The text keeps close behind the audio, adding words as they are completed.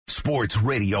Sports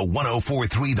Radio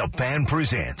 104.3 The Fan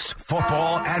presents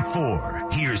Football at 4.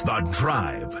 Here's The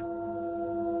Drive.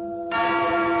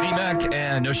 Z-Mac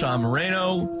and Noshan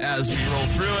Moreno as we roll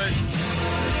through it.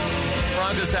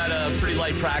 Broncos had a pretty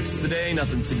light practice today,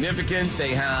 nothing significant.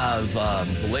 They have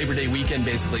the Labor Day weekend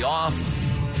basically off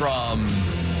from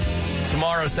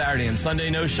tomorrow, Saturday, and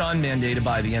Sunday. Noshan mandated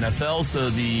by the NFL,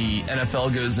 so the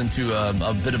NFL goes into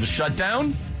a bit of a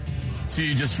shutdown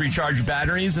to just recharge your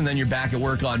batteries, and then you're back at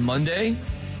work on Monday.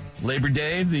 Labor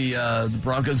Day, the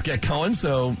Broncos get going,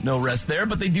 so no rest there,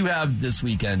 but they do have this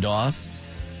weekend off.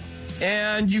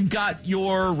 And you've got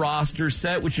your roster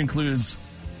set, which includes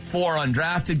 4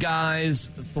 undrafted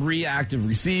guys, 3 active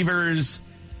receivers,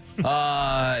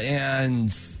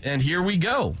 and here we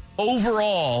go.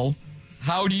 Overall,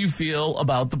 how do you feel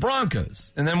about the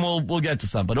Broncos? And then we'll get to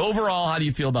some. But overall, how do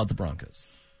you feel about the Broncos?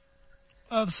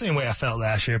 The same way I felt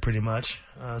last year, pretty much.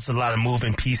 It's a lot of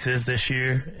moving pieces this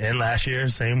year and last year,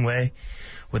 same way,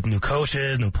 with new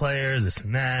coaches, new players, this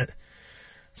and that.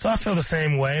 So I feel the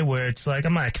same way, where it's like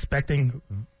I'm not expecting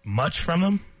much from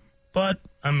them, but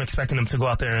I'm expecting them to go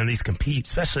out there and at least compete,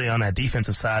 especially on that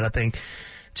defensive side. I think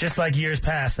just like years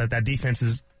past, that defense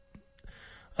is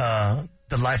the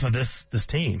life of this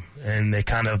team, and they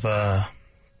kind of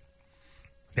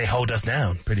they hold us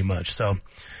down pretty much. So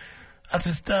I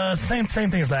just same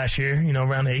thing as last year,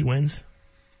 around 8 wins.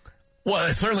 Well,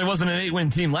 it certainly wasn't an 8-win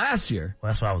team last year. Well,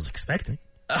 that's what I was expecting.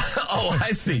 Oh,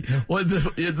 I see. Well,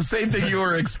 the same thing you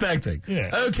were expecting.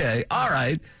 Yeah. Okay. All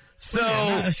right. So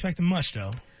not expecting much,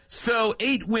 though. So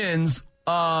 8 wins.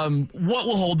 What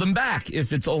will hold them back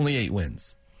if it's only 8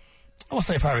 wins? I would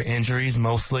say probably injuries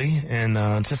mostly,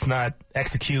 and just not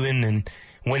executing and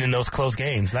winning those close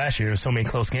games. Last year, there were so many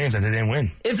close games that they didn't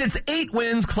win. If it's 8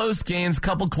 wins, close games,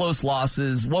 couple close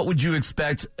losses, what would you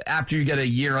expect after you get a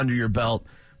year under your belt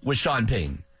with Sean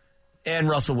Payton and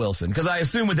Russell Wilson? Because I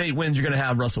assume with 8 wins, you're going to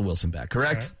have Russell Wilson back,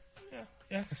 correct? Right.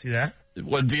 Yeah, I can see that.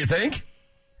 What do you think?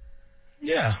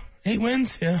 Yeah, 8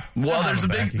 wins, yeah. Well,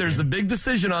 there's a big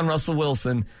decision on Russell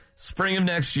Wilson spring of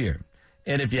next year.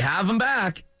 And if you have him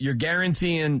back, you're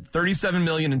guaranteeing $37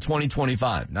 million in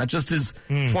 2025. Not just his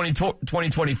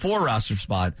 2024 roster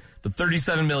spot, but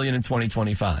 $37 million in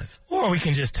 2025. Or we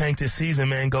can just tank this season,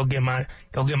 man. Go get my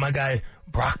guy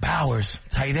Brock Bowers,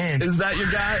 tight end. Is that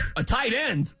your guy? A tight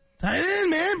end? Tight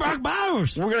end, man, Brock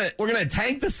Bowers. We're gonna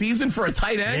tank the season for a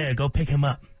tight end? Yeah, go pick him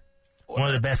up. One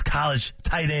of the best college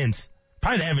tight ends.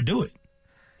 Probably to ever do it.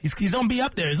 He's gonna be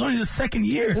up there. It's only his second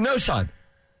year. No, Sean.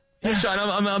 Yeah. Sean,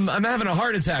 I'm having a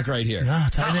heart attack right here. No,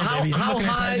 tight end, baby.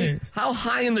 How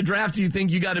high in the draft do you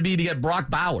think you got to be to get Brock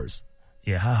Bowers?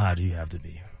 Yeah, how high do you have to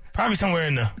be? Probably somewhere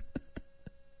in the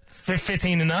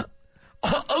 15 and up.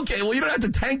 Okay, well, you don't have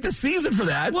to tank the season for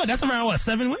that. What? That's around,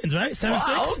 7 wins, right?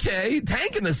 7-6? Okay,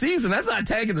 tanking the season. That's not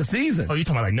tanking the season. Oh, you're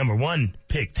talking about like number 1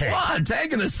 pick tank. Well,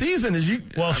 tanking the season is you...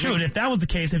 Well, if that was the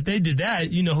case, if they did that,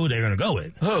 you know who they're going to go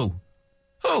with.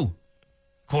 Who?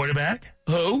 Quarterback?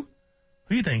 Who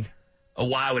do you think? Oh,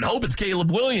 well, I would hope it's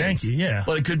Caleb Williams. Thank you, yeah.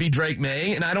 But it could be Drake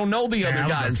May, and I don't know the other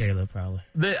guys. Caleb, probably.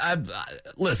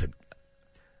 Listen.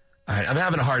 All right, I'm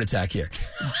having a heart attack here.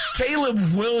 Caleb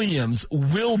Williams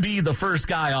will be the first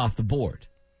guy off the board.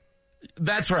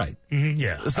 That's right. Mm-hmm,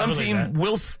 yeah. Some team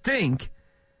will stink.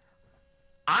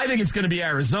 I think it's going to be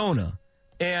Arizona,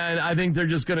 and I think they're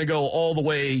just going to go all the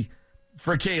way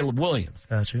for Caleb Williams.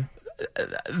 Gotcha.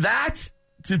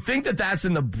 To think that that's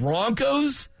in the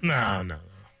Broncos? No.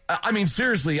 I mean,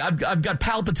 seriously, I've got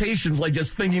palpitations like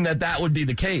just thinking that would be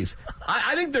the case.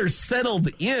 I think they're settled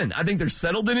in. I think they're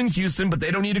settled in Houston, but they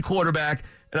don't need a quarterback.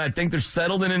 And I think they're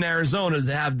settled in Arizona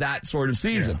to have that sort of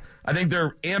season. Yeah. I think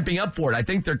they're amping up for it. I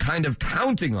think they're kind of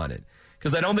counting on it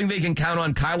because I don't think they can count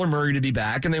on Kyler Murray to be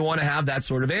back, and they want to have that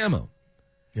sort of ammo.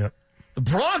 Yep. The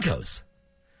Broncos.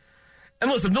 And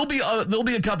listen, there'll be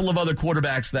a couple of other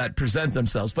quarterbacks that present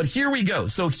themselves. But here we go.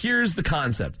 So here's the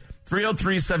concept.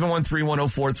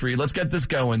 303-713-1043. Let's get this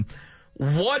going.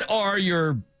 What are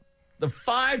the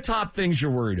 5 top things you're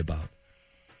worried about?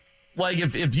 Like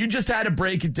if you just had to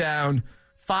break it down,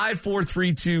 5, 4,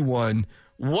 3, 2, 1,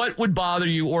 what would bother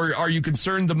you or are you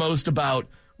concerned the most about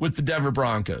with the Denver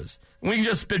Broncos? And we can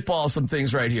just spitball some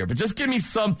things right here. But just give me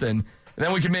something, and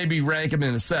then we can maybe rank them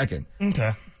in a second.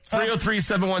 Okay.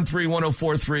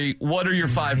 303-713-1043. What are your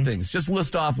 5 things? Just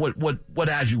list off what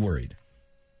has you worried.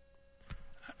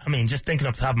 I mean, just thinking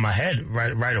off the top of my head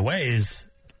right away is,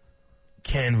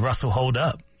 can Russell hold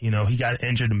up? He got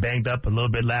injured and banged up a little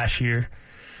bit last year.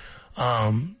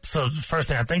 So the first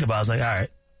thing I think about is like, all right,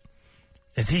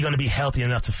 is he going to be healthy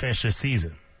enough to finish this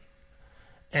season?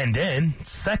 And then,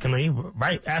 secondly,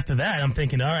 right after that, I'm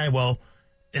thinking, all right, well,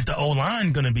 is the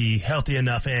O-line going to be healthy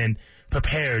enough and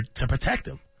prepared to protect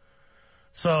him?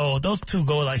 So those two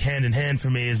go like hand in hand for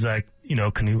me. Is like,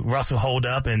 can Russell hold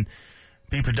up and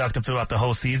be productive throughout the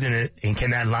whole season, and can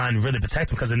that line really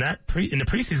protect him? Because in the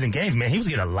preseason games, man, he was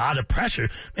getting a lot of pressure.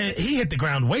 Man, he hit the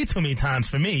ground way too many times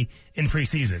for me in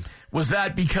preseason. Was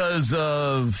that because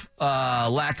of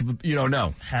lack of,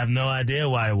 no? Have no idea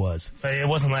why it was. It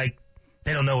wasn't like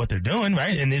they don't know what they're doing,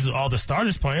 right? And these are all the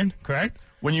starters playing, correct?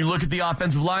 When you look at the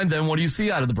offensive line, then what do you see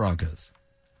out of the Broncos?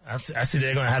 I see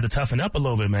they're going to have to toughen up a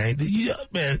little bit, man.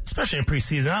 Man, especially in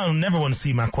preseason, I don't never want to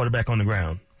see my quarterback on the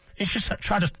ground. You should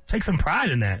try to take some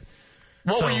pride in that.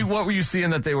 What were you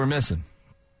seeing that they were missing?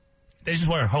 They just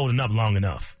weren't holding up long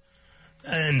enough.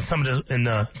 And some of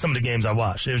the games I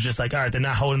watched, it was just like, all right, they're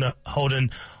not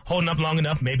holding up long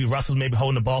enough. Maybe Russell's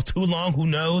holding the ball too long. Who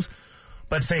knows?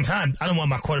 But at the same time, I don't want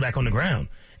my quarterback on the ground.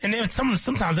 And then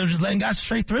sometimes they were just letting guys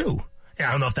straight through. And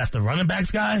I don't know if that's the running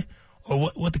backs guy or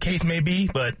what the case may be,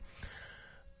 but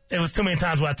it was too many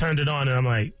times where I turned it on and I'm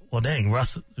like, well, dang,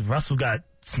 Russell got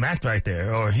smacked right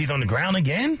there, or he's on the ground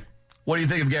again. What do you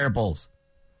think of Garrett Bowles?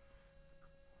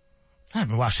 I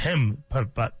haven't watched him,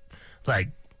 but like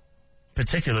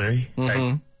particularly,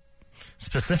 like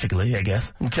specifically, I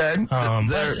guess. Okay,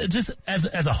 but just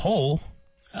as a whole,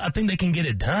 I think they can get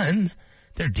it done.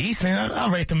 They're decent.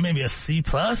 I'll rate them maybe a C+.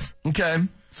 Okay.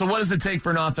 So what does it take for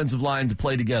an offensive line to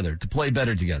play together, to play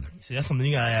better together? See, that's something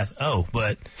you gotta ask.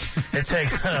 But it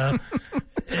takes.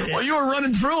 Well, you were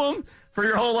running through them for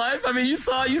your whole life. I mean, you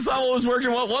saw what was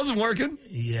working, what wasn't working.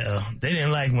 Yeah, they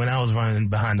didn't like when I was running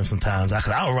behind them sometimes. I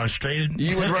would run straight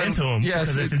into them.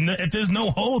 Yes. Because if there's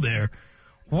no hole there,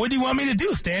 what do you want me to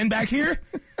do? Stand back here?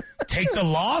 Take the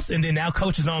loss? And then now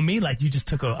coach is on me like you just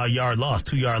took a yard loss,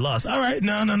 2-yard loss. All right,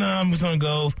 no. I'm just going to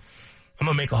go. I'm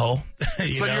going to make a hole.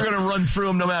 You're going to run through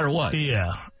them no matter what.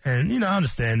 Yeah. And, I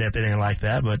understand that they didn't like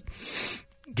that, but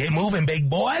get moving, big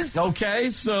boys. Okay,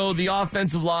 so the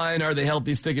offensive line, are they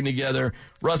healthy, sticking together?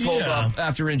 Russ holds up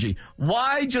after injury.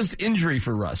 Why just injury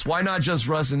for Russ? Why not just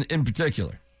Russ in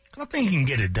particular? I think he can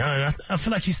get it done. I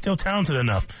feel like he's still talented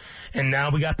enough. And now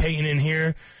we got Peyton in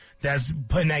here that's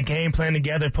putting that game plan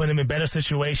together, putting him in better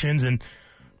situations. And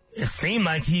it seemed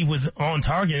like he was on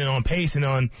target and on pace and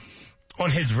on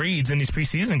his reads in these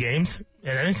preseason games.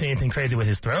 And I didn't see anything crazy with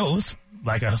his throws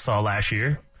like I saw last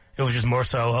year. It was just more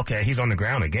so, okay, he's on the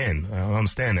ground again. I don't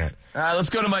understand that. All right, let's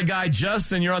go to my guy,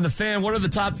 Justin. You're on the Fan. What are the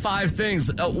top 5 things?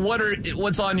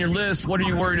 What's on your list? What are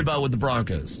you worried about with the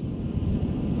Broncos?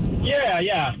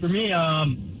 Yeah. For me,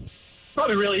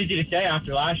 probably really easy to say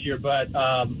after last year, but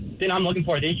the thing I'm looking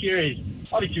for this year is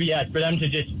obviously, yes, for them to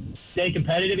just stay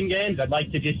competitive in games. I'd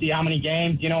like to just see how many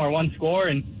games, are one score,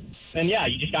 and yeah,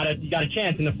 you got a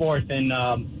chance in the fourth. And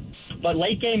but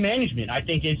late game management, I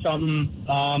think, is something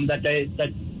that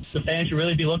the fans should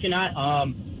really be looking at.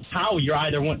 How you're I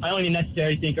don't even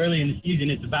necessarily think early in the season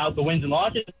it's about the wins and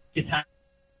losses. It's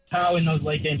how in those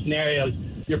late game scenarios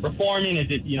you're performing. Is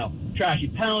it, trashy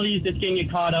penalties that's getting you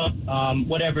caught up?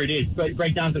 Whatever it is,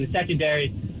 breakdowns in the secondary.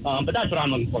 But that's what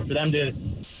I'm looking for them to,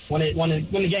 when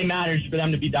the game matters, for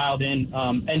them to be dialed in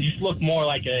and just look more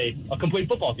like a complete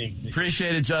football team.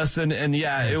 Appreciate it, Justin. And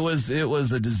yeah, it was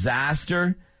a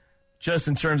disaster. Just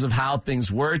in terms of how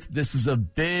things worked, this is a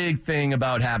big thing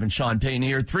about having Sean Payton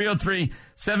here.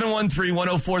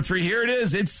 303-713-1043. Here it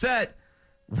is. It's set.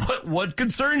 What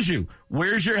concerns you?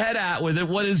 Where's your head at with it?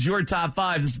 What is your top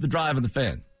 5? This is The Drive on the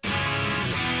Fan.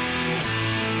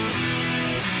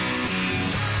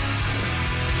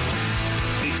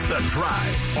 It's The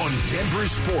Drive on Denver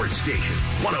Sports Station.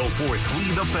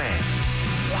 104.3 The Fan.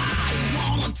 Why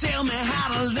you wanna tell me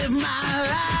how to live my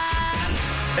life?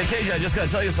 Hey, KJ, I just got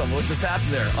to tell you something. What just happened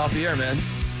there? Off the air, man.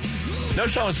 No,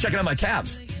 Sean was checking out my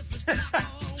caps.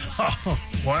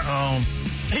 What? Well,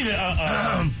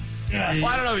 I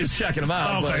don't know if he's checking them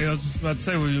out. Okay, I was just about to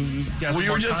say, we got some were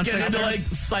more just getting into, there?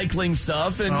 cycling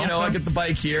stuff, and, I get the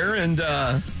bike here, and...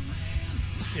 Yeah,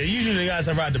 usually the guys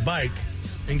that ride the bike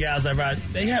and guys that ride,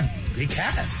 they have big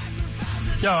calves.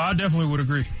 Yo, I definitely would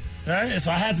agree. All right, so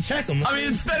I had to check them. I mean,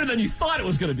 it's better than you thought it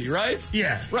was going to be, right?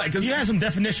 Yeah. Right, because you had some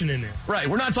definition in there. Right,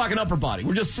 we're not talking upper body.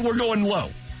 We're going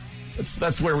low.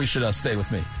 That's where we should stay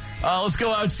with me. Let's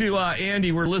go out to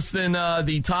Andy. We're listing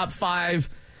the top 5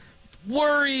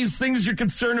 worries, things you're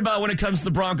concerned about when it comes to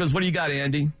the Broncos. What do you got,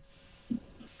 Andy?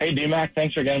 Hey, D-Mac,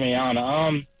 thanks for getting me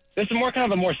on. This is more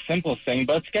kind of a more simple thing,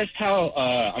 but it's just how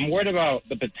I'm worried about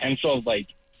the potential of,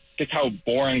 just how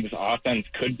boring this offense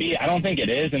could be. I don't think it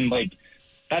is, and,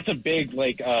 that's a big,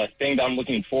 thing that I'm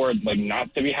looking forward,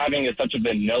 not to be having such a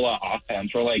vanilla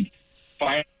offense where,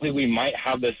 finally we might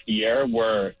have this year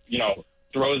where,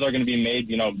 throws are going to be made,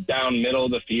 down middle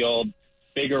of the field,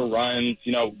 bigger runs,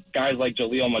 guys like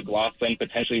Jaleel McLaughlin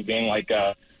potentially being like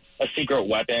a secret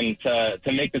weapon to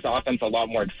make this offense a lot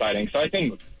more exciting. So I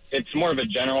think it's more of a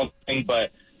general thing,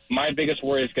 but my biggest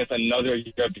worry is just another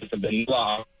year of just a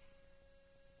vanilla.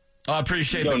 I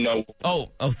appreciate it.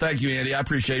 Oh, thank you, Andy. I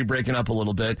appreciate you breaking up a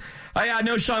little bit. I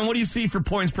know, Sean, what do you see for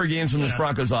points per game from this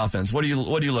Broncos offense? What are you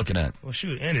looking at? Well,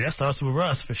 shoot, Andy, that starts with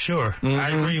Russ for sure. Mm-hmm. I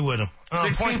agree with him.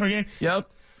 16 points per game? Yep.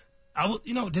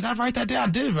 Did I write that down?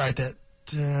 I did write that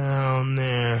down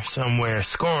there somewhere.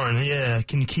 Scoring, yeah.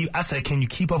 Can you keep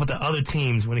up with the other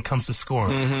teams when it comes to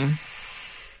scoring? Mm-hmm.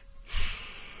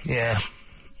 Yeah.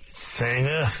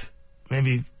 Same.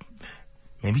 Maybe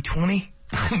 20?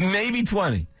 Maybe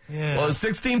 20. Yeah. Well, it was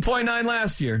 16.9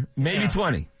 last year. Maybe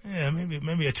 20. Yeah,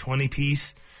 maybe a 20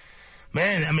 piece.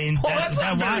 Man, I mean,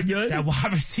 that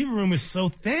wide receiver room is so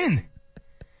thin.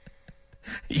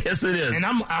 Yes, it is. And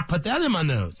I put that in my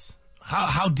notes.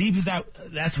 How deep is that?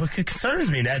 That's what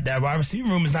concerns me. That wide receiver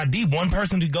room is not deep. One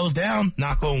person who goes down,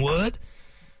 knock on wood,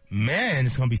 man,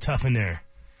 it's going to be tough in there.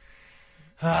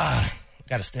 Got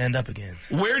to stand up again.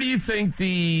 Where do you think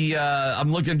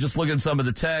I'm looking at some of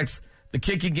the text. The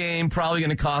kicking game probably going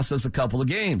to cost us a couple of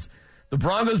games. The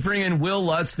Broncos bring in Will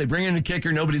Lutz. They bring in a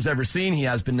kicker nobody's ever seen. He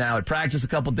has been now at practice a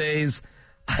couple days.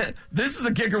 This is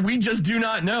a kicker we just do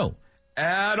not know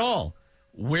at all.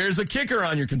 Where's a kicker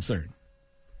on your concern?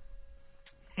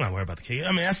 I'm not worried about the kicker.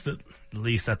 I mean, that's the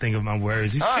least I think of my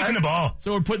worries. He's kicking the ball.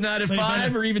 So we're putting that at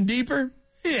 5 or even deeper?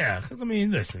 Yeah, because,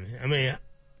 listen.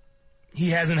 He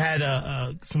hasn't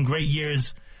had some great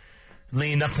years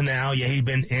leading up to now. Yeah, he's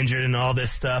been injured and all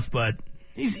this stuff, but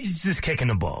he's just kicking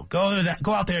the ball. Go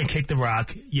out there and kick the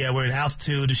rock. Yeah, we're in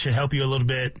altitude. It should help you a little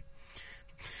bit.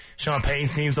 Sean Payton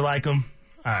seems to like him.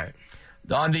 All right.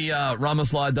 On the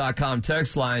RamosLaw.com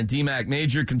text line, DMAC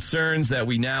major concerns that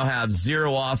we now have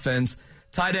zero offense.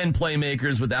 Tight end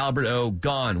playmakers with Albert O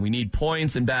gone. We need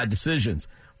points and bad decisions.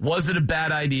 Was it a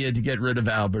bad idea to get rid of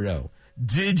Albert O?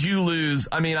 Did you lose?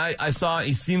 I saw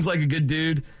he seems like a good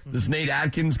dude. This Nate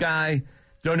Atkins guy,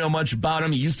 don't know much about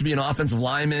him. He used to be an offensive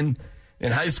lineman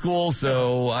in high school,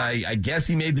 so I guess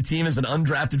he made the team as an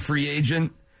undrafted free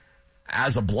agent.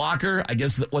 As a blocker, I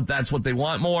guess that's what they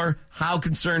want more. How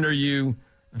concerned are you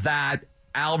that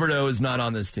Alberto is not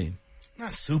on this team?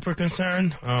 Not super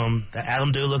concerned. That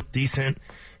Adam dude looked decent.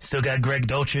 Still got Greg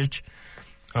Dulcich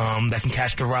that can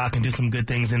catch the rock and do some good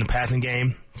things in the passing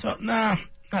game. So, not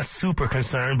super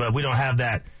concerned, but we don't have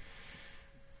that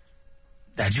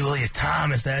Julius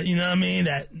Thomas, we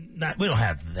don't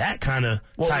have that kind of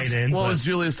tight end. What was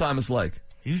Julius Thomas like?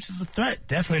 He was just a threat,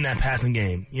 definitely in that passing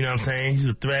game. You know what I'm saying? He's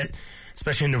a threat,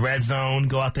 especially in the red zone.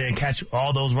 Go out there and catch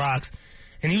all those rocks.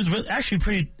 And he was actually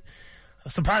pretty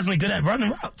surprisingly good at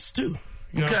running routes, too.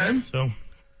 You know what I'm saying? So,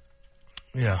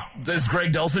 yeah. Is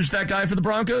Greg Dulcich that guy for the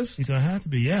Broncos? He's going to have to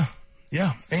be, yeah.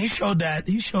 Yeah. And he showed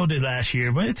it last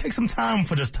year, but it takes some time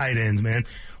for those tight ends, man.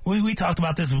 We talked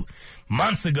about this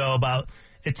months ago about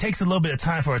it takes a little bit of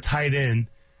time for a tight end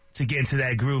to get into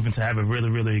that groove and to have a really,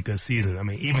 really good season.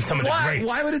 Even some of the greats.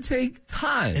 Why would it take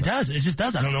time? It does. It just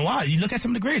does. I don't know why. You look at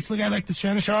some of the greats. Look at the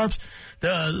Shannon Sharps,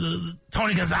 the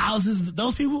Tony Gonzalez's,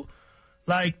 those people.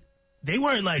 They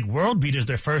weren't world beaters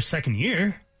their first, second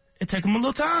year. It took them a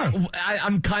little time.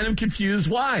 I'm kind of confused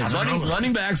why.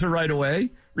 Running backs are right away.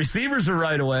 Receivers are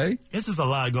right away. It's just a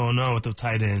lot going on with the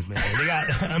tight ends, man. They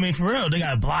got, for real, they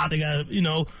got to block. They got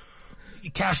to,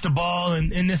 catch the ball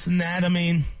and this and that.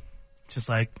 Just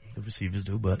like the receivers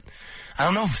do. But I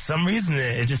don't know. For some reason,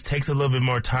 it just takes a little bit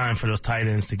more time for those tight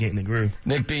ends to get in the groove.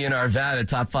 Nick B. and Arvada,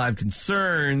 top 5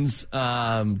 concerns,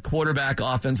 quarterback,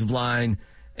 offensive line,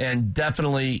 and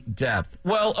definitely depth.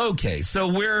 Well, okay. So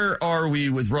where are we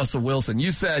with Russell Wilson?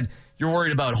 You said you're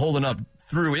worried about holding up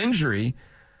through injury.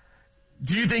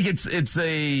 Do you think it's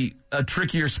a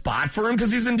trickier spot for him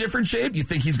because he's in different shape? You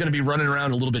think he's going to be running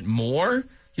around a little bit more?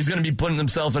 He's going to be putting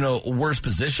himself in a worse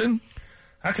position?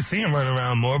 I could see him running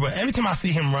around more, but every time I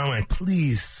see him run,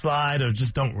 please slide or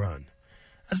just don't run.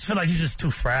 I just feel like he's just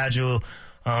too fragile.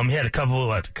 He had a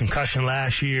couple concussion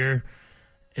last year.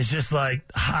 It's just I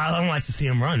don't like to see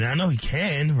him run. And I know he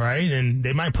can, right? And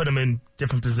they might put him in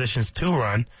different positions to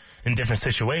run in different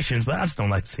situations, but I just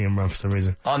don't like to see him run for some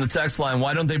reason. On the text line,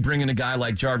 why don't they bring in a guy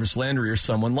like Jarvis Landry or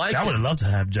someone like him? I would have loved to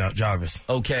have Jarvis.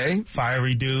 Okay.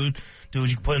 Fiery dude you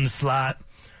can put in the slot.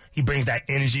 He brings that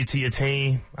energy to your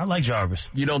team. I like Jarvis.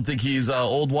 You don't think he's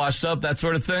old, washed up, that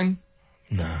sort of thing?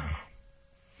 No.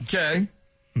 Okay.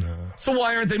 No. So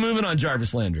why aren't they moving on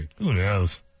Jarvis Landry? Who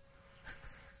knows?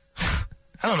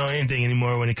 I don't know anything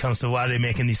anymore when it comes to why they're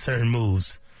making these certain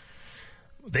moves.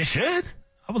 They should.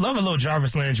 I would love a little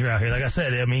Jarvis Landry out here. Like I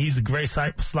said, I mean, he's a great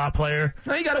slot player.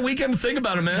 Now you got a weekend to think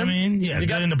about him, man. I mean, yeah, you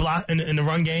good in the block in the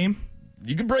run game.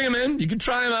 You can bring him in. You can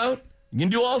try him out. You can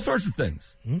do all sorts of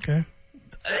things. Okay.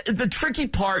 The tricky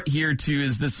part here, too,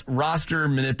 is this roster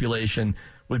manipulation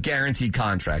with guaranteed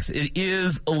contracts. It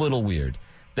is a little weird.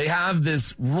 They have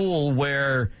this rule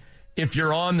where if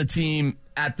you're on the team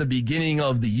at the beginning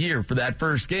of the year for that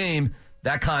first game,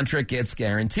 that contract gets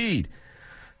guaranteed.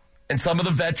 And some of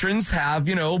the veterans have,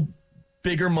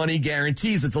 bigger money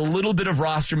guarantees. It's a little bit of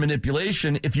roster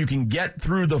manipulation if you can get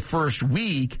through the first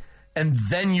week and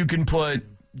then you can put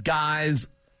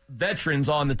veterans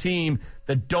on the team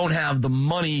that don't have the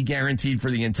money guaranteed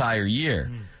for the entire year.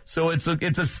 So it's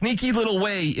a sneaky little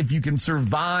way if you can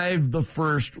survive the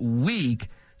first week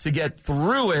to get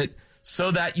through it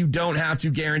so that you don't have to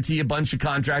guarantee a bunch of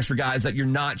contracts for guys that you're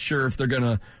not sure if they're going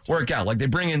to work out. Like they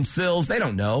bring in Sills, they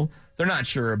don't know. They're not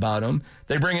sure about him.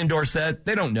 They bring in Dorsett,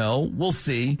 they don't know. We'll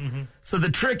see. So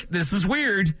the trick, this is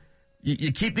weird.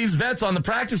 You keep these vets on the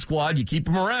practice squad, you keep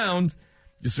them around,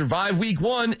 you survive week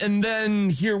one, and then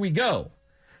here we go.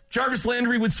 Jarvis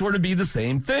Landry would sort of be the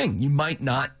same thing. You might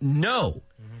not know.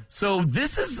 So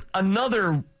this is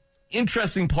another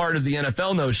interesting part of the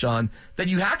NFL, no, Sean, that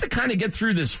you have to kind of get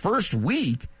through this first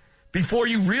week before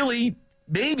you really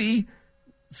maybe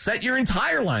set your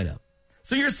entire lineup.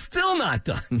 So you're still not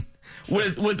done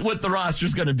with what the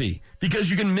roster's going to be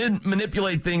because you can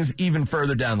manipulate things even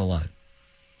further down the line.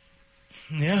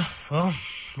 Yeah, well,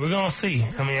 we're going to see.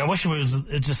 I mean, I wish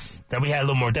it just that we had a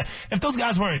little more depth. If those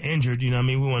guys weren't injured,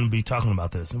 we wouldn't be talking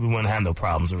about this. We wouldn't have no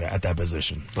problems at that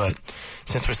position. But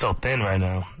since we're so thin right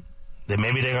now, then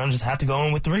maybe they're going to just have to go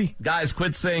in with 3. Guys,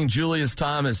 quit saying Julius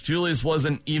Thomas. Julius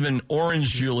wasn't even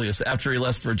Orange Julius after he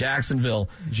left for Jacksonville.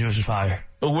 Julius is fire.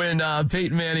 When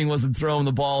Peyton Manning wasn't throwing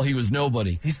the ball, he was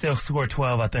nobody. He still scored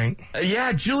 12, I think.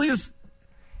 Yeah, Julius.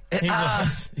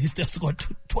 He still scored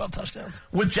 12 touchdowns.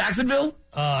 With Jacksonville?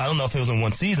 I don't know if it was in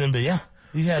one season, but yeah.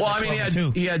 He had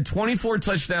he had 24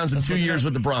 touchdowns in 2 years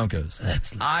with the Broncos.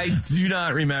 I do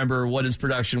not remember what his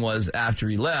production was after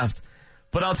he left.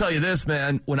 But I'll tell you this,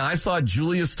 man. When I saw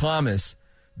Julius Thomas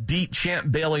beat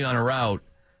Champ Bailey on a route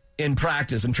in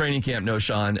practice and training camp, no,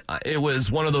 Sean, it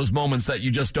was one of those moments that you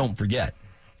just don't forget.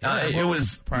 It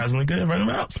was surprisingly good at running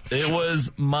routes. It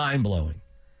was mind-blowing.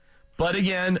 But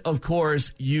again, of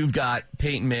course, you've got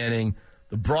Peyton Manning.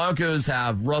 The Broncos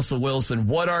have Russell Wilson.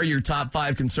 What are your top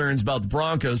 5 concerns about the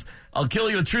Broncos? I'll kill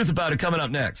you with truth about it coming up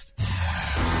next.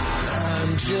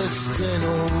 I'm just an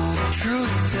old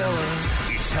truth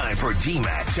teller. It's time for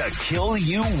D-Mac to kill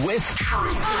you with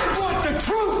truth. I want the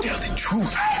truth. Tell the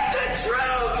truth. And the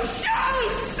truth shall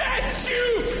set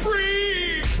you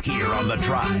free. Here on The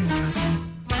Drive.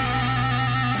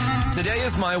 Today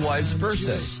is my wife's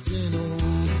birthday.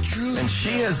 And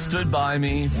she has stood by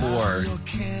me for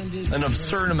an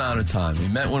absurd amount of time. We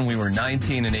met when we were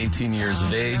 19 and 18 years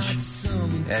of age,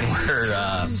 and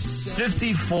we're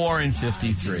 54 and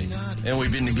 53. And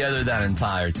we've been together that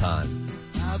entire time.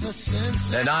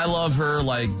 And I love her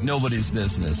like nobody's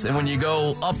business. And when you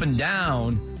go up and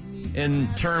down in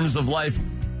terms of life,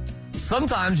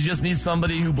 sometimes you just need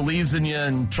somebody who believes in you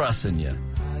and trusts in you.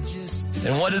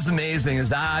 And what is amazing is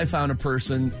that I found a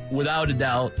person, without a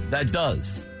doubt, that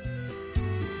does.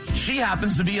 She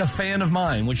happens to be a fan of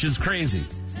mine, which is crazy.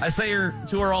 I say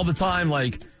to her all the time,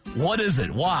 like, what is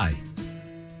it? Why?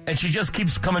 And she just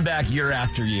keeps coming back year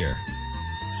after year.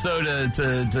 So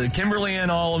to Kimberly Ann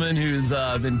Alleman, who's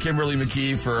been Kimberly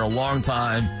McKee for a long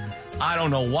time, I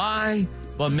don't know why,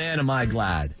 but man, am I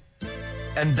glad.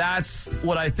 And that's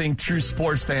what I think true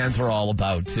sports fans are all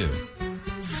about, too.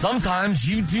 Sometimes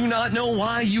you do not know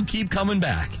why you keep coming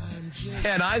back.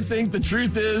 And I think the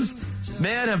truth is,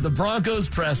 man, have the Broncos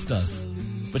pressed us.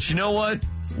 But you know what?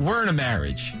 We're in a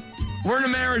marriage. We're in a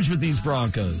marriage with these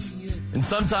Broncos. And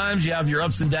sometimes you have your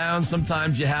ups and downs.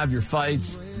 Sometimes you have your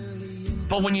fights.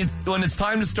 But when it's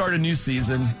time to start a new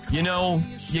season,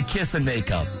 you kiss and make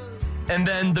up. And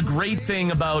then the great thing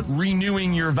about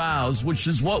renewing your vows, which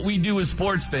is what we do as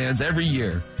sports fans every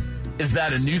year, is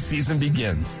that a new season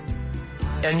begins.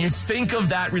 And you think of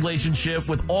that relationship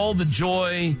with all the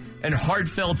joy and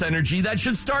heartfelt energy that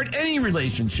should start any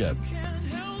relationship.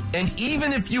 And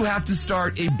even if you have to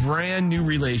start a brand new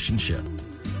relationship,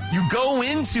 you go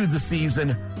into the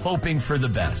season hoping for the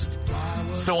best.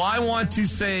 So I want to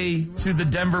say to the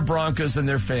Denver Broncos and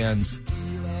their fans,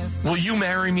 will you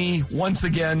marry me once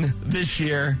again this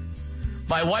year?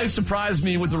 My wife surprised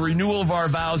me with the renewal of our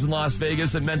vows in Las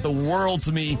Vegas. It meant the world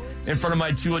to me in front of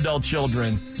my 2 adult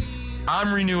children.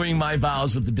 I'm renewing my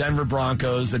vows with the Denver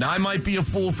Broncos, and I might be a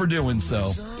fool for doing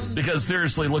so, because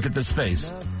seriously, look at this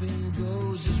face.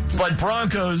 But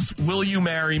Broncos, will you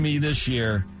marry me this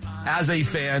year as a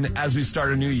fan as we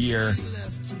start a new year?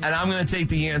 And I'm going to take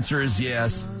the answer as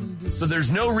yes. So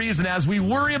there's no reason as we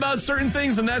worry about certain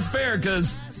things, and that's fair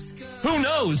because who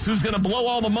knows who's going to blow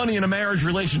all the money in a marriage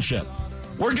relationship.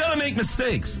 We're going to make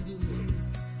mistakes.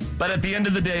 But at the end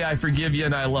of the day, I forgive you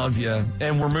and I love you,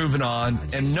 and we're moving on.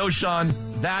 And no, Sean,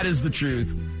 that is the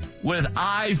truth with,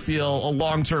 I feel, a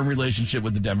long-term relationship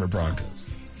with the Denver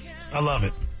Broncos. I love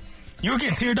it. You were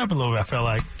getting teared up a little bit, I felt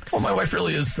like. Well, my wife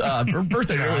really is, her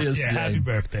birthday really is. Yeah, happy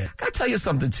birthday. I gotta tell you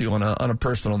something, too, on a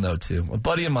personal note, too. A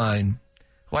buddy of mine,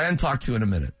 who I hadn't talked to in a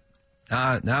minute.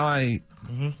 Now I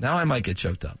might get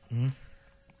choked up.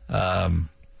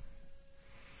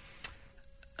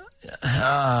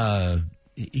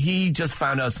 He just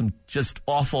found out some just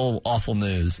awful, awful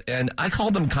news. And I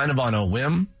called him kind of on a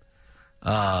whim.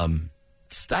 I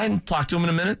hadn't talked to him in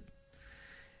a minute.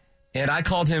 And I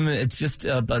called him. It's just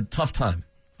a tough time,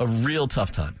 a real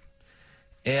tough time.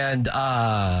 And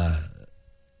I'm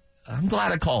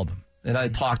glad I called him and I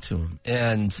talked to him.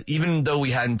 And even though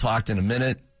we hadn't talked in a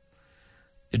minute,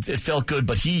 it felt good.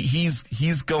 But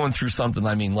he's going through something,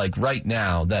 I mean, like right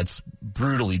now, that's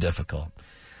brutally difficult.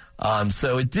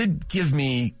 So it did give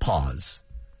me pause,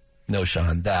 no,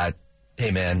 Sean, that, hey,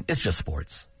 man, it's just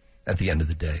sports at the end of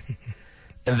the day.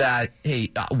 And that, hey,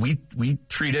 we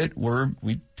treat it,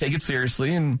 we take it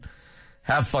seriously and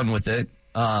have fun with it.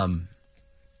 But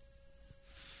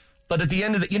at the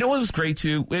end of the, you know what was great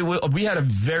too? We had a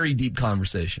very deep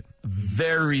conversation,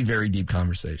 very, very deep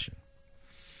conversation.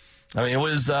 I mean, it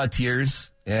was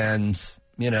tears and,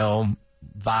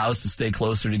 vows to stay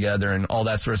closer together and all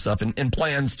that sort of stuff, and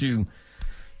plans to,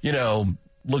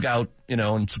 look out,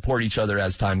 and support each other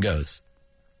as time goes.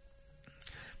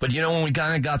 But, when we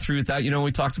kind of got through with that, what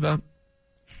we talked about?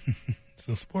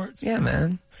 Some sports? Yeah,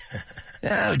 man.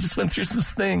 Yeah, we just went through some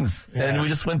things. Yeah. And we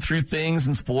just went through things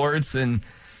in sports, and,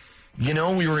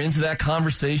 we were into that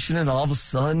conversation, and all of a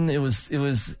sudden it was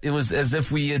as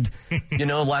if we had,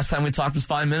 last time we talked was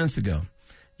 5 minutes ago.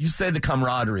 You say the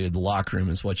camaraderie of the locker room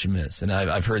is what you miss, and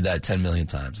I've heard that 10 million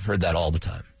times. I've heard that all the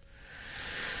time.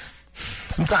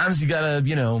 Sometimes you got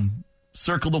to,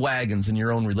 circle the wagons in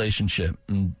your own relationship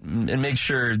and make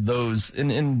sure those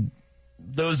and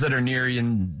those that are near you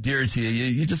and dear to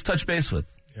you just touch base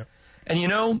with. Yep.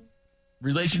 And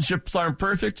relationships aren't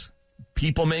perfect.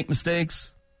 People make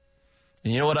mistakes.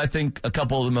 And you know what I think a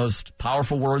couple of the most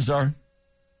powerful words are?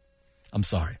 I'm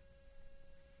sorry.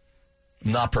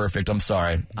 I'm not perfect. I'm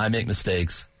sorry. I make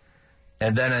mistakes.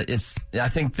 And then I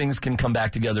think things can come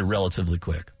back together relatively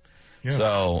quick. Yeah.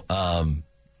 So,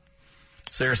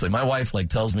 seriously, my wife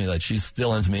tells me that she's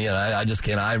still into me, and I just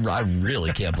can't. I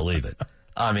really can't believe it.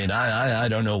 I mean, I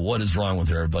don't know what is wrong with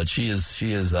her, but she is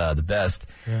the best.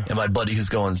 Yeah. And my buddy who's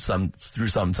going through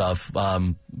something tough,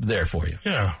 there for you.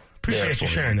 Yeah, appreciate you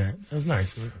sharing that. That was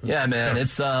nice. Yeah, man,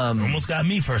 it's almost got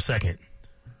me for a second.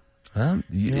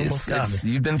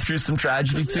 You've been through some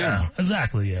tragedy too. Yeah,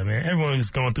 exactly. Yeah, man. Everyone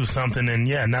is going through something, and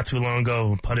not too long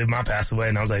ago, Putty Ma passed away,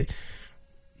 and I was like,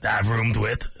 I've roomed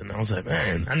with, and I was like,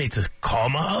 man, I need to call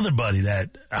my other buddy that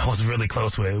I was really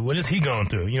close with. What is he going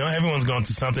through? Everyone's going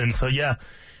through something. So, yeah,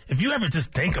 if you ever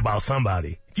just think about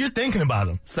somebody, if you're thinking about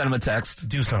them, send them a text.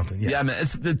 Do something. Yeah, man.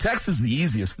 The text is the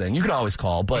easiest thing. You can always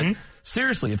call. But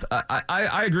seriously, if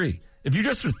I agree. If you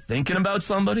just are thinking about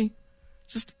somebody,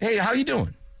 just, hey, how you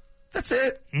doing? That's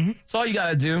it. That's all you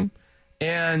got to do.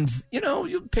 And,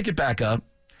 you'll pick it back up.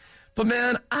 But,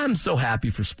 man, I'm so happy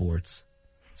for sports.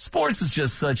 Sports is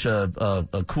just such a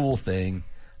cool thing.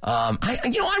 I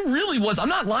really was. I'm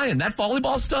not lying. That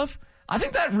volleyball stuff, I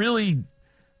think that really,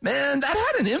 man, that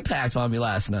had an impact on me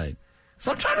last night.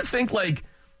 So I'm trying to think,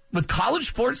 with college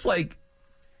sports,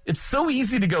 it's so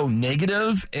easy to go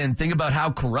negative and think about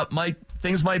how corrupt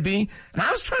things might be. And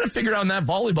I was trying to figure out in that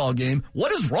volleyball game,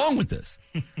 what is wrong with this?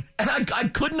 And I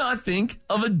could not think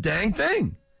of a dang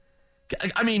thing.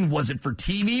 I mean, was it for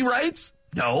TV rights?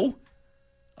 No.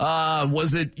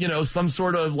 Was it, some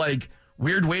sort of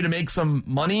weird way to make some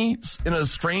money in a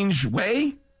strange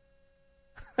way?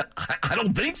 I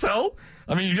don't think so.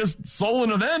 I mean, you just sold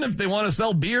an event. If they want to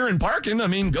sell beer and parking, I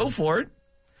mean, go for it.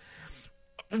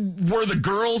 Were the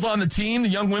girls on the team, the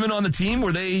young women on the team,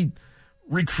 were they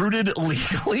recruited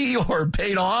illegally or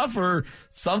paid off or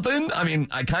something? I mean,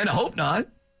 I kind of hope not.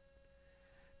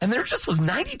 And there just was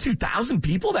 92,000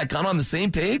 people that got on the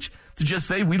same page to just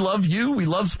say, we love you, we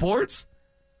love sports.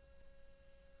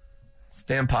 It's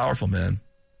damn powerful, man.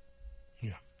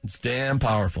 Yeah. It's damn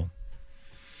powerful.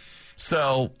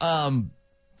 So, I'm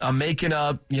making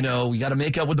up, we got to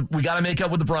make up with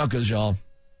the Broncos, y'all.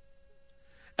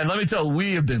 And let me tell you,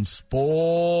 we have been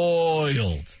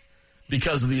spoiled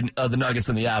because of the Nuggets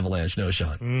and the Avalanche, no,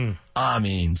 Sean. I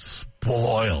mean,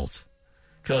 spoiled.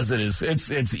 Because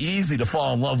it's easy to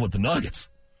fall in love with the Nuggets.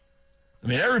 I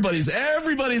mean, everybody's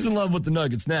in love with the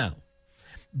Nuggets now.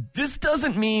 This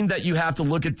doesn't mean that you have to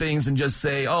look at things and just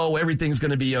say, oh, everything's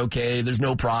going to be okay, there's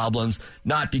no problems,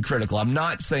 not be critical. I'm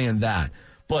not saying that.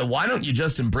 But why don't you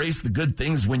just embrace the good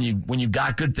things when you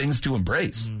got good things to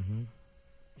embrace? Mm-hmm.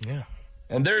 Yeah.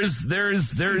 And there's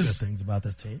good things about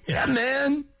this team. Yeah,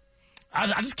 man.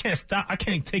 I just can't stop. I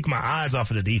can't take my eyes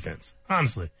off of the defense,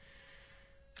 honestly.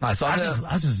 All right, so I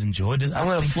just enjoyed this. I'm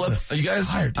going to flip. You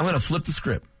guys, I'm going to flip the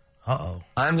script. Uh-oh.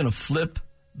 I'm going to flip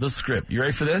the script. You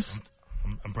ready for this?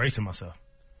 I'm bracing myself.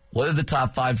 What are the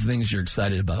top 5 things you're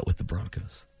excited about with the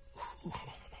Broncos?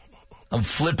 I'm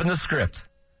flipping the script.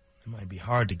 It might be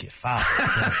hard to get 5.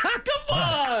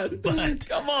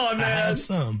 Come on, man. I have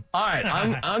some. All right,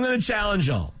 I'm going to challenge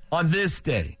y'all on this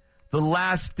day, the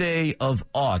last day of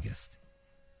August.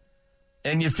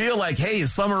 And you feel like, hey,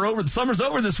 is summer over? The summer's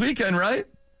over this weekend, right?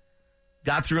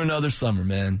 Got through another summer,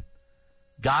 man.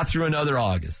 Got through another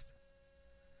August.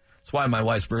 That's why my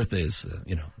wife's birthday is,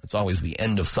 it's always the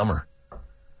end of summer.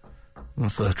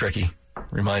 That's a tricky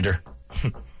reminder.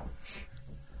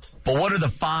 But what are the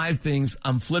 5 things?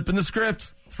 I'm flipping the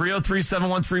script.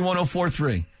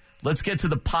 303-713-1043. Let's get to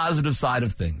the positive side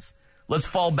of things. Let's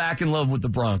fall back in love with the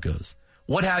Broncos.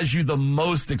 What has you the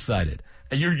most excited?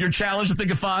 And you're challenged to think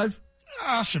of 5?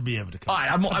 I should be able to come. All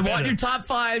right, I want your top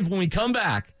 5 when we come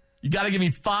back. You got to give me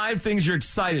 5 things you're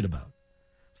excited about.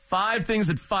 5 things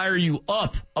that fire you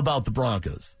up about the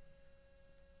Broncos.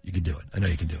 You can do it. I know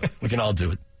you can do it. We can all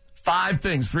do it. 5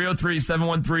 things.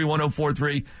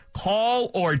 303-713-1043.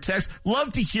 Call or text.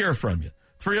 Love to hear from you.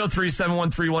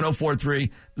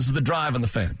 303-713-1043. This is The Drive on the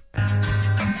Fan.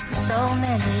 So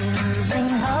many losing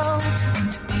hope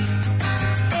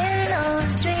in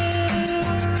those dreams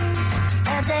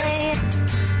that they...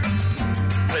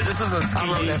 Wait, this isn't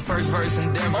I wrote that first verse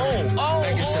in Denver.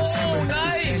 Back in September.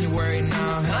 Nice. It's January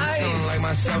now. And I'm feeling like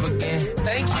myself again.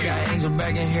 Thank you. I got Angel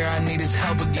back in here. I need his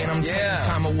help again. I'm taking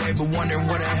time away, but wondering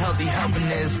what a healthy helping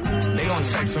is. They gon'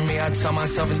 check for me. I tell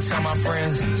myself and tell my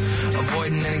friends.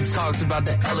 Avoiding any talks about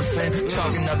the elephant.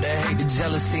 Chalking up the hate, the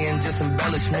jealousy, and just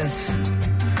embellishments.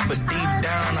 But deep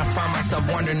down, I find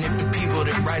myself wondering if the people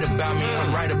that write about me are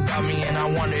right about me. And I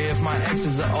wonder if my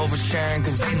exes are oversharing,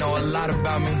 because they know a lot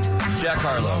about me. Jack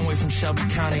Harlow. A long way from Shelby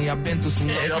County. I've been through some...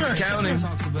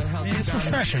 It's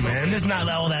refreshing, man. It's not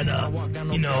all that,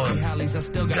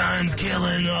 guns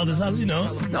killing, all this, No,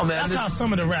 man. That's how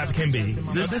some of the rap can be.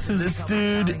 This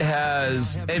dude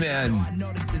has... Hey, man.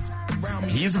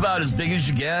 He's about as big as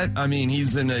you get. I mean,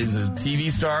 he's a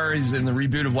TV star. He's in the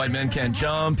reboot of White Men Can't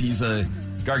Jump. He's a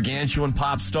gargantuan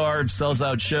pop star, sells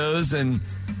out shows, and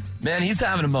man, he's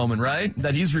having a moment, right?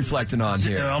 That he's reflecting on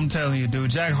here. Yeah, I'm telling you, dude.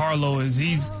 Jack Harlow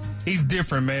he's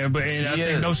different, man. But I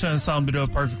think No Shun summed it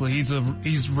up perfectly.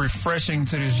 He's refreshing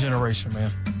to this generation,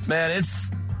 man. Man,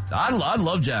 I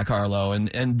love Jack Harlow,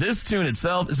 and this tune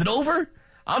itself, is it over?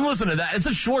 I'm listening to that. It's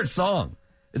a short song.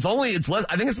 I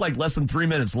think it's like less than 3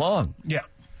 minutes long. Yeah.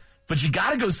 But you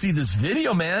got to go see this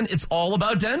video, man. It's all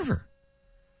about Denver.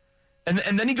 And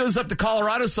then he goes up to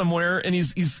Colorado somewhere, and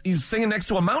he's singing next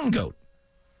to a mountain goat.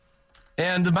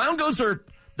 And the mountain goats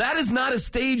that is not a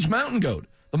staged mountain goat.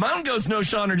 The mountain goats, no,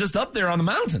 Sean, are just up there on the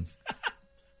mountains.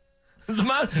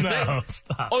 Stop.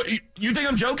 Oh, you think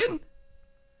I'm joking?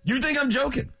 You think I'm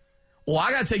joking? Well,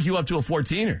 I got to take you up to a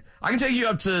 14er. I can take you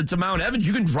up to Mount Evans.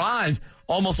 You can drive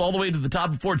almost all the way to the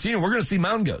top of 14, we're going to see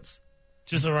mountain goats.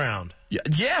 Just around.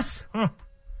 Yes. Huh.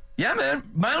 Yeah, man.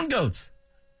 Mountain goats.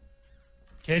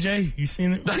 KJ, you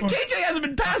seen it before? KJ hasn't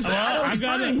been past that. I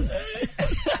got it.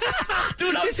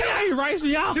 Dude, I'm telling you, writes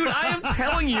me out. Dude, I am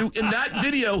telling you, in that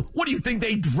video, what do you think,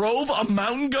 they drove a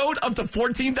mountain goat up to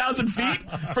 14,000 feet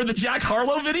for the Jack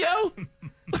Harlow video?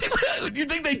 Do you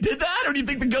think they did that, or do you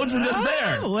think the goats were just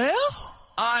there? Well,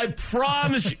 I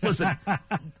promise you. Listen,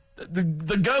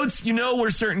 the goats, you know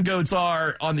where certain goats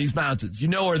are on these mountains. You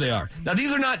know where they are. Now,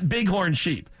 these are not bighorn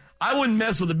sheep. I wouldn't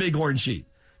mess with a bighorn sheep.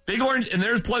 Bighorn, and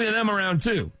there's plenty of them around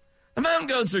too. The mountain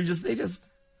goats are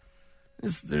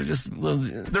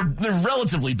they're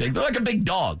relatively big. They're like a big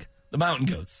dog, the mountain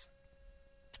goats.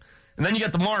 And then you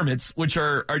got the marmots, which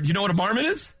are do you know what a marmot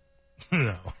is?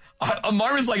 No. A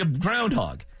marmot is like a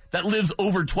groundhog that lives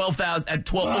over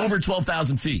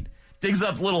 12,000 feet. Digs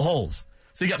up little holes.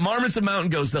 So you got marmots and mountain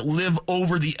goats that live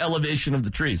over the elevation of the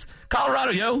trees.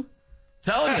 Colorado, yo.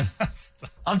 Telling you.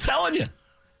 I'm telling you.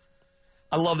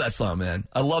 I love that song, man.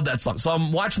 I love that song. So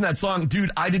I'm watching that song.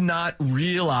 Dude, I did not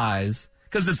realize,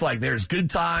 because it's like there's good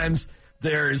times.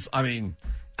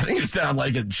 I think he was down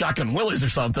like at Shotgun Willie's or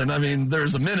something. I mean,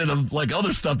 there's a minute of like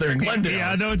other stuff there in Glendale.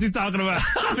 Yeah, I know what you're talking about.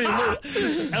 I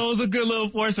mean, that was a good little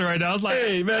portion right now. I was like,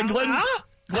 hey, man,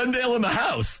 Glendale in the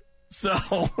house. So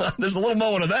there's a little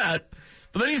moment of that.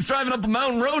 But then he's driving up a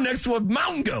mountain road next to a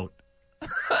mountain goat.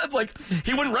 It's like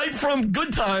he went right from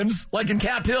good times, like in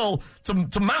Cap Hill,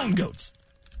 to mountain goats.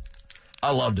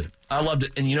 I loved it.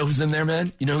 And you know who's in there,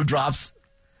 man? You know who drops?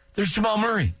 There's Jamal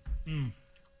Murray.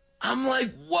 I'm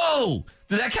like, whoa.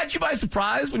 Did that catch you by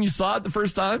surprise when you saw it the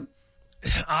first time?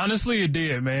 Honestly, it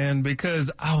did, man, because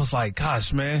I was like,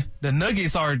 gosh, man, the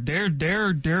Nuggets are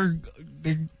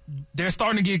they're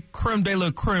starting to get creme de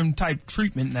la creme type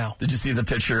treatment now. Did you see the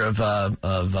picture of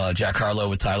Jack Harlow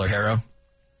with Tyler Herro?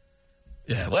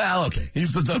 Yeah, well, okay.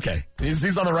 It's okay.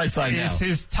 He's on the right side now.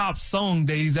 His top song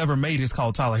that he's ever made is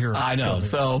called Tyler Herro. I know,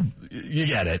 so you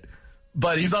get it.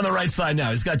 But he's on the right side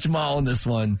now. He's got Jamal in this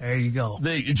one. There you go.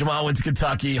 Jamal went to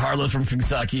Kentucky. Harlow's from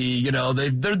Kentucky. You know,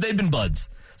 they've been buds.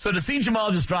 So to see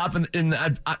Jamal just drop in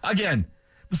again,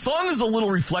 the song is a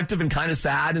little reflective and kind of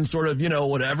sad and sort of, you know,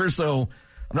 whatever. So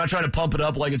I'm not trying to pump it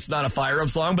up like it's not a fire-up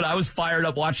song, but I was fired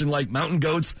up watching like Mountain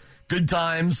Goats, Good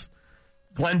Times,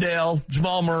 Glendale,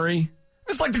 Jamal Murray.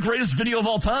 It's like the greatest video of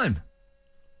all time.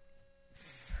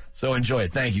 So enjoy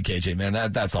it. Thank you, KJ, man.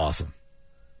 That's awesome.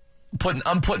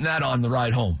 I'm putting that on the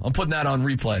ride home. I'm putting that on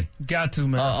replay. Got to,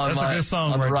 man. That's a good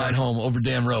song. On right the ride there. home over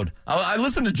Dam Road. I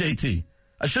listened to JT.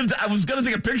 I was going to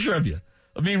take a picture of you.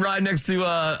 Of me riding next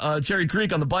to Cherry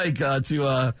Creek on the bike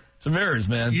to Mirrors,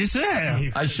 man. You should.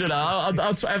 I should. I'll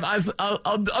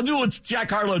do it with Jack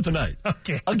Harlow tonight.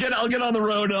 Okay. I'll get on the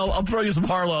road. I'll throw you some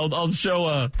Harlow. I'll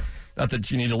show. Not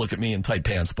that you need to look at me in tight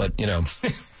pants, but you know.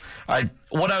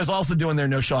 What I was also doing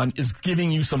there, Sean, is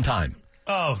giving you some time.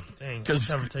 Oh, dang. I've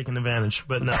never taken advantage,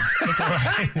 but no. It's all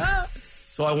right.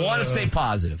 So I want to stay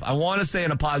positive. I want to stay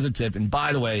in a positive tip. And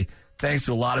by the way, thanks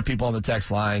to a lot of people on the text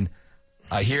line.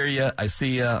 I hear you. I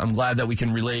see you. I'm glad that we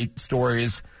can relate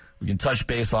stories. We can touch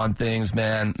base on things,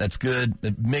 man. That's good.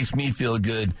 It makes me feel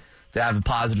good to have a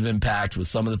positive impact with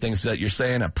some of the things that you're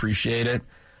saying. I appreciate it.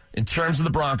 In terms of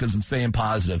the Broncos and staying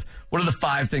positive, what are the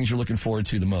 5 things you're looking forward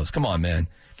to the most? Come on, man.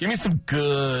 Give me some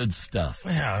good stuff.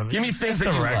 Yeah, give me things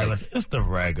that you regular. like. It's the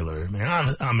regular,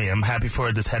 man. I'm happy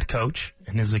for this head coach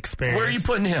and his experience. Where are you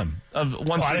putting him of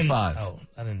 1 through 5?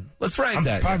 I didn't. Let's rank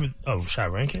that. Probably. Should I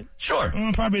rank it? Sure.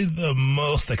 I'm probably the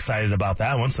most excited about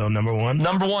that one. So number 1.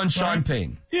 Number 1, Sean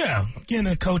Payton. Yeah, getting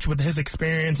a coach with his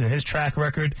experience and his track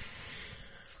record,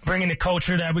 bringing the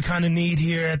culture that we kind of need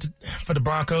here for the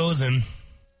Broncos, and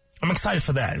I'm excited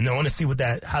for that, and I want to see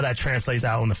how that translates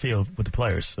out on the field with the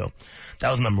players. So that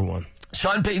was number 1.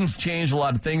 Sean Payton's changed a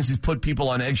lot of things. He's put people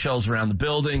on eggshells around the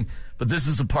building, but this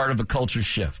is a part of a culture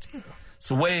shift. It's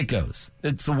the way it goes.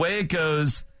 It's the way it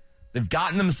goes. They've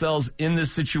gotten themselves in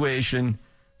this situation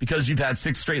because you've had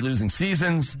 6 straight losing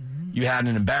seasons. You had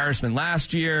an embarrassment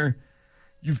last year.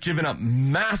 You've given up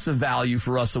massive value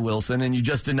for Russell Wilson, and you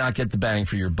just did not get the bang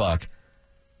for your buck.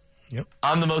 Yep.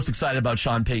 I'm the most excited about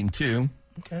Sean Payton, too.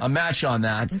 Okay. A match on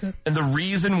that. Okay. And the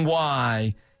reason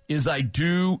why is I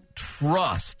do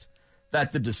trust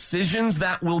that the decisions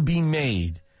that will be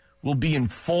made will be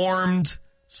informed,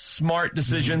 smart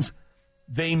decisions.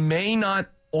 They may not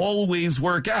always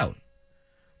work out.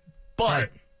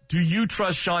 But do you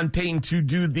trust Sean Payton to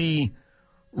do the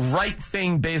right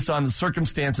thing based on the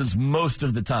circumstances most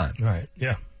of the time? Right.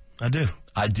 Yeah, I do.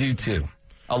 I do, too.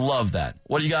 I love that.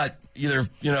 What do you got? Either,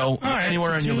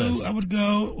 anywhere on your list. I would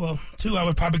go, 2, I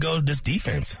would probably go this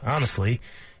defense, honestly.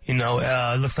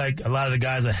 It looks like a lot of the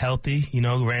guys are healthy.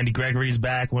 Randy Gregory's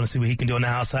back. Want to see what he can do on the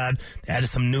outside. They added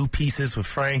some new pieces with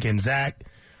Frank and Zach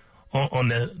on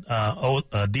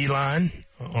the D-line,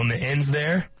 on the ends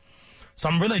there. So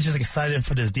I'm really just excited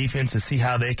for this defense to see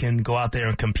how they can go out there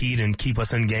and compete and keep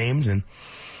us in games. And,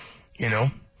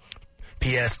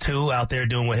 PS2 out there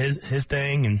doing his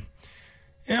thing, and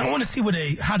I want to see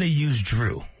how they use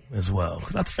Drew as well,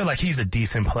 because I feel like he's a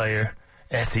decent player,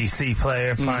 SEC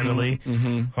player. Finally,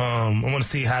 I want to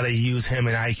see how they use him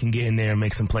and how he can get in there and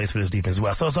make some plays for this defense as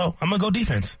well. So I'm gonna go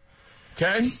defense.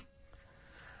 Okay.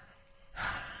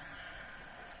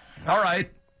 All right.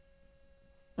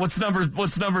 What's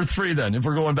number 3 then? If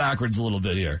we're going backwards a little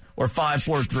bit here, or 5,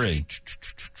 4, 3.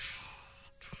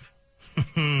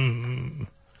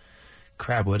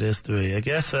 Crap, what is 3? I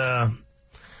guess I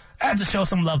had to show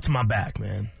some love to my back,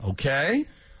 man. Okay.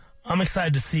 I'm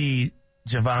excited to see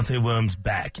Javonte Williams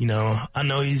back. I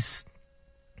know he's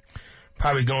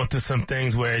probably going through some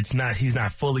things where he's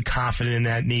not fully confident in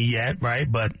that knee yet,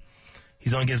 right? But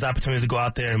he's going to get his opportunities to go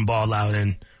out there and ball out.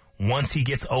 And once he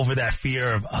gets over that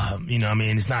fear of,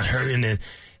 he's not hurting, and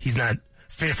he's not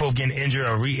fearful of getting injured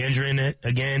or re-injuring it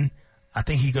again. I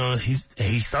think he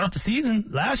started off the season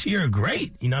last year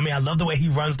great. You know what I mean? I love the way he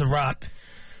runs the rock.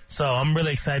 So I'm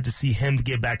really excited to see him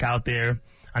get back out there.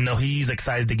 I know he's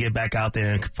excited to get back out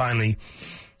there and finally,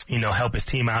 help his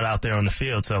team out there on the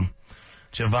field. So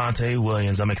Javonte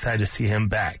Williams, I'm excited to see him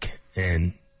back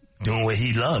and doing what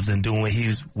he loves and doing what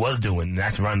he was doing, and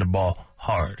that's run the ball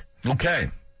hard. Okay.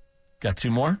 Got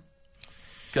 2 more?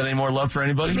 Got any more love for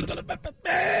anybody?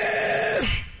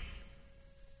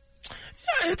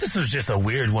 This was just a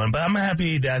weird one, but I'm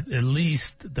happy that at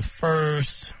least not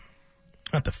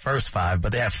the first 5,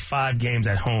 but they have 5 games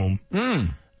at home.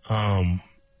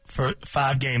 For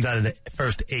 5 games out of the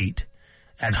first 8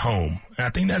 at home. And I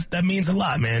think that means a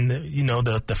lot, man.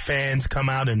 The fans come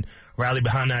out and rally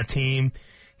behind that team,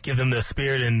 give them the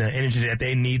spirit and the energy that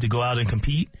they need to go out and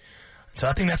compete. So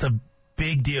I think that's a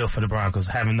big deal for the Broncos,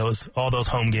 having all those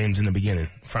home games in the beginning,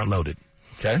 front loaded.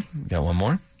 Okay, got one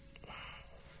more.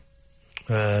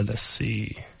 Let's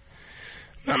see.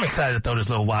 I'm excited to throw this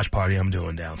little watch party I'm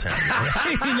doing downtown.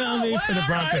 You know what I mean? For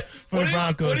the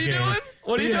Broncos game.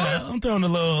 What are you doing? I'm throwing a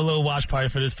little watch party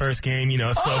for this first game. I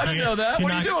didn't know that.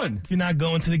 What are you doing? If you're not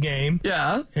going to the game,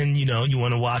 and you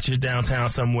want to watch it downtown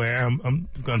somewhere, I'm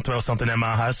going to throw something at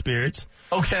Mile High Spirits.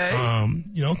 Okay.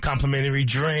 Complimentary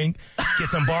drink, get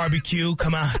some barbecue,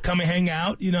 come and hang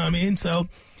out. You know what I mean? So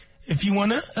if you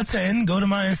want to attend, go to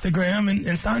my Instagram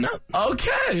and sign up.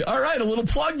 Okay. All right. A little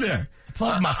plug there.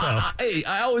 Plug myself. Hey,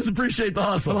 I always appreciate the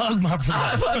hustle. Plug my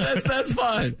plug. That's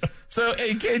fine. So,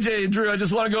 hey, KJ and Drew, I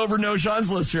just want to go over No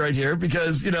Sean's list right here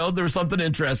because, there was something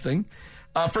interesting.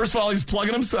 First of all, he's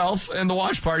plugging himself and the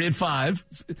watch party at 5.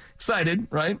 Excited,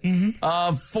 right?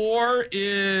 Mm-hmm. 4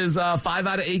 is 5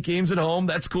 out of 8 games at home.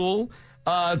 That's cool.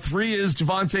 3 is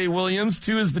Javonte Williams.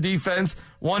 2 is the defense.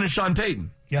 1 is Sean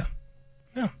Payton. Yeah.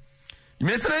 You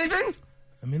missing anything?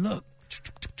 Let me look.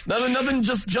 Nothing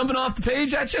just jumping off the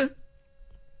page at you?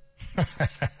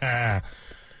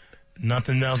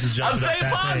 Nothing else is jumping. I'm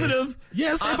staying positive.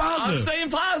 Yeah, stay positive. I'm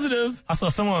staying positive. I saw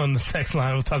someone on the text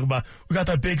line was talking about we got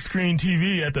that big screen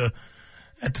TV at the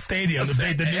stadium.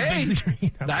 The new big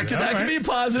screen. That could be a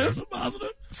positive. That's a positive.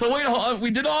 So wait,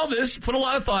 we did all this. Put a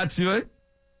lot of thought to it.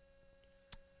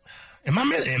 Am I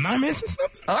missing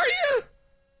something? Are you?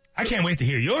 I can't wait to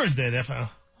hear yours then.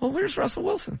 Well, where's Russell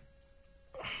Wilson?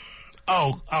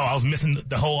 Oh, I was missing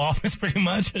the whole offense pretty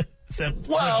much. Except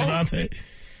Javonte.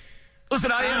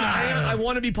 Listen, I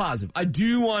want to be positive. I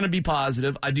do want to be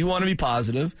positive.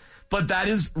 But that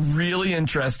is really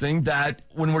interesting that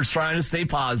when we're trying to stay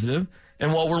positive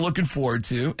and what we're looking forward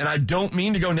to, and I don't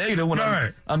mean to go negative when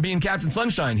I'm being Captain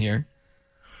Sunshine here.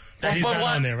 That he's not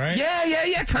on there, right?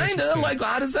 Yeah, kind of. Like,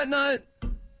 how does that not...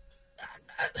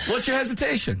 What's your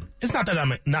hesitation? It's not that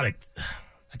I'm not... I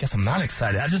guess I'm not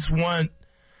excited. I just want...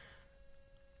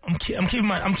 I'm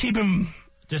keeping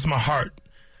just my heart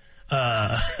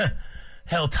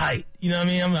held tight. You know what I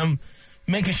mean? I'm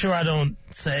making sure I don't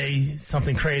say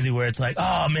something crazy where it's like,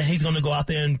 oh man, he's going to go out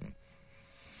there and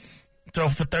throw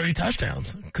for 30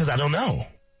 touchdowns because I don't know.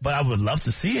 But I would love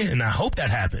to see it, and I hope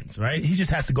that happens, right? He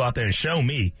just has to go out there and show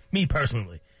me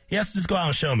personally. He has to just go out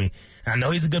and show me. And I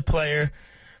know he's a good player,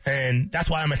 and that's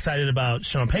why I'm excited about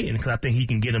Sean Payton because I think he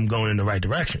can get him going in the right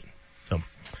direction. So,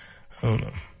 I don't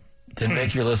know. Didn't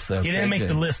make your list, though. He didn't make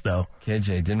the list, though.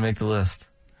 KJ didn't make the list.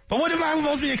 But what am I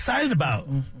supposed to be excited about?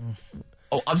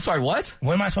 Oh, I'm sorry, what?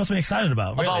 What am I supposed to be excited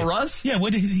about? Really? About Russ? Yeah,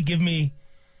 what did he give me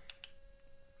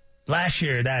last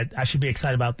year that I should be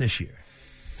excited about this year?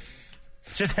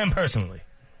 Just him personally.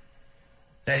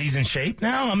 That he's in shape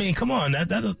now? I mean, come on.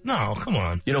 No, come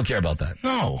on. You don't care about that?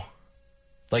 No.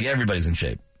 Like, everybody's in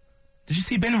shape. Did you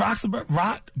see Ben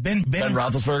Roethlisberger? Ben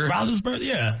Roethlisberger?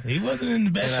 Yeah, he wasn't in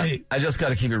the best shape. I just got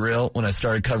to keep it real. When I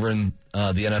started covering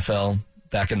the NFL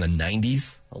back in the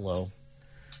 90s,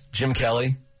 Jim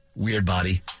Kelly, weird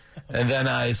body. And then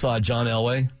I saw John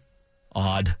Elway,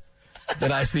 odd.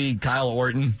 Then I see Kyle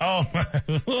Orton. Oh,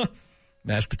 my.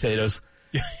 Mashed potatoes.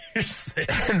 You're sick.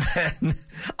 And then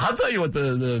I'll tell you what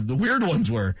the weird ones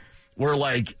were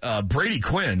like Brady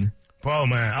Quinn. Bro,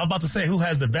 man, I was about to say who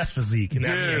has the best physique. And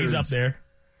he's up there.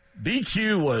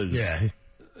 BQ was... Yeah.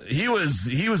 He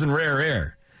was in rare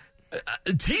air.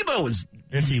 Tebow was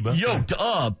yoked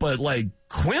up, but, like,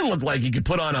 Quinn looked like he could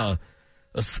put on a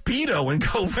Speedo and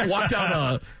go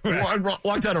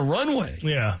walk down a runway.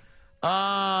 Yeah. So...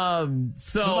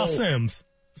 What about Sims?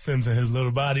 Sims and his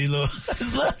little body.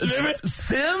 Sims?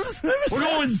 We're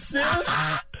going Sims?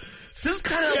 Sims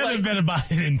kind of like... He has a better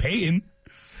body than Peyton.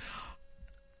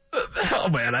 Oh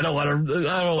man, I don't want to be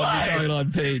talking on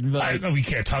Peyton. But we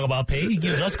can't talk about Peyton. He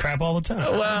gives us crap all the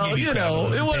time. Well,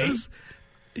 it was.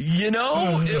 You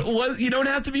know, you don't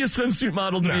have to be a swimsuit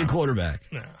model to be a quarterback.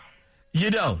 No. You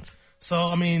don't. So,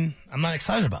 I mean, I'm not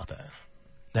excited about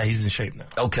that he's in shape now.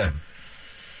 Okay,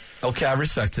 I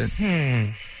respect it.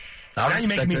 Now you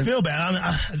make me feel bad.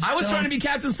 I was trying to be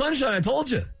Captain Sunshine, I told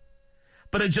you.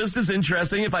 But it just is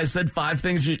interesting. If I said 5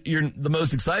 things you're the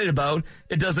most excited about,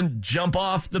 it doesn't jump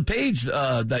off the page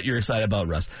that you're excited about,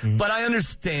 Russ. Mm-hmm. But I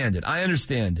understand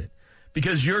it.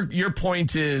 Because your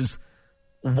point is,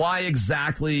 why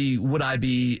exactly would I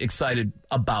be excited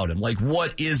about him? Like,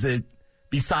 what is it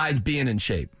besides being in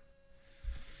shape?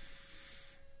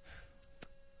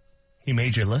 He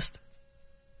made your list?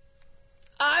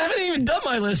 I haven't even done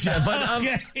my list yet. But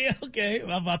okay.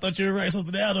 I thought you were writing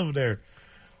something down over there.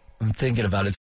 I'm thinking about it.